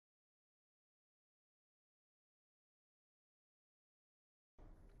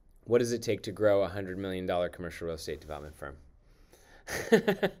What does it take to grow a $100 million commercial real estate development firm?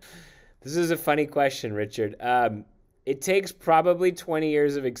 This is a funny question, Richard. It takes probably 20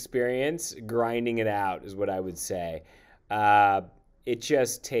 years of experience grinding it out, is what I would say. Uh, it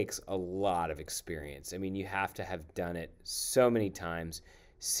just takes a lot of experience. I mean, you have to have done it so many times,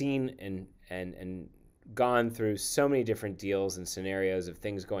 seen and gone through so many different deals and scenarios of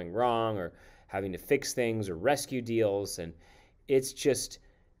things going wrong or having to fix things or rescue deals, and it's just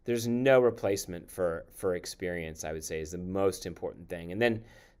there's no replacement for experience. I would say is the most important thing, and then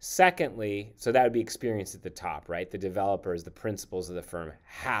secondly, so that would be experience at the top, right? The developers, the principals of the firm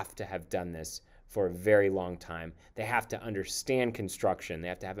have to have done this for a very long time. They have to understand construction. They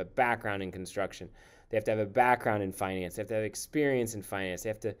have to have a background in construction. They have to have a background in finance. They have to have experience in finance. They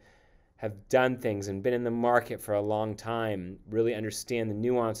have to have done things and been in the market for a long time, really understand the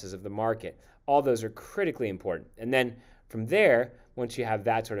nuances of the market. All those are critically important. And then from there, once you have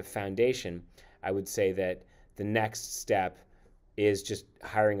that sort of foundation, I would say that the next step is just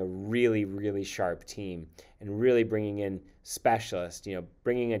hiring a really, really sharp team and really bringing in specialists,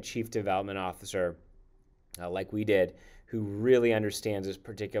 bringing a chief development officer like we did, who really understands this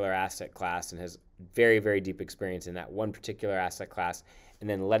particular asset class and has very, very deep experience in that one particular asset class, and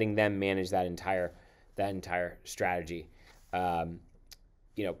then letting them manage that entire strategy, um,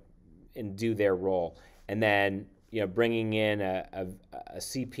 you know, and do their role. And then, bringing in a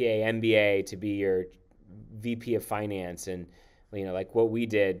CPA, MBA to be your VP of finance, and like what we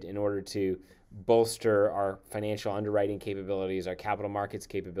did in order to bolster our financial underwriting capabilities, our capital markets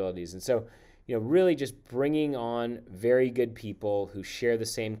capabilities. And so, really just bringing on very good people who share the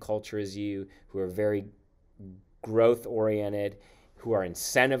same culture as you, who are very growth oriented, who are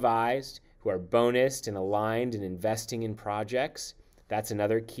incentivized, who are bonused and aligned and investing in projects. That's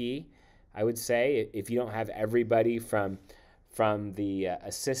another key. I would say if you don't have everybody from the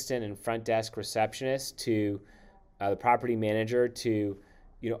assistant and front desk receptionist to the property manager to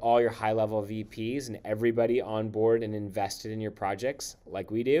all your high level VPs and everybody on board and invested in your projects like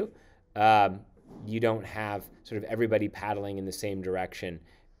we do, you don't have sort of everybody paddling in the same direction,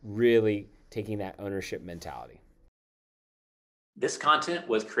 really taking that ownership mentality. This content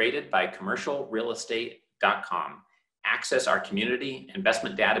was created by commercialrealestate.com. Access our community,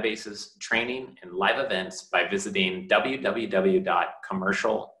 investment databases, training, and live events by visiting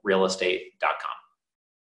www.commercialrealestate.com.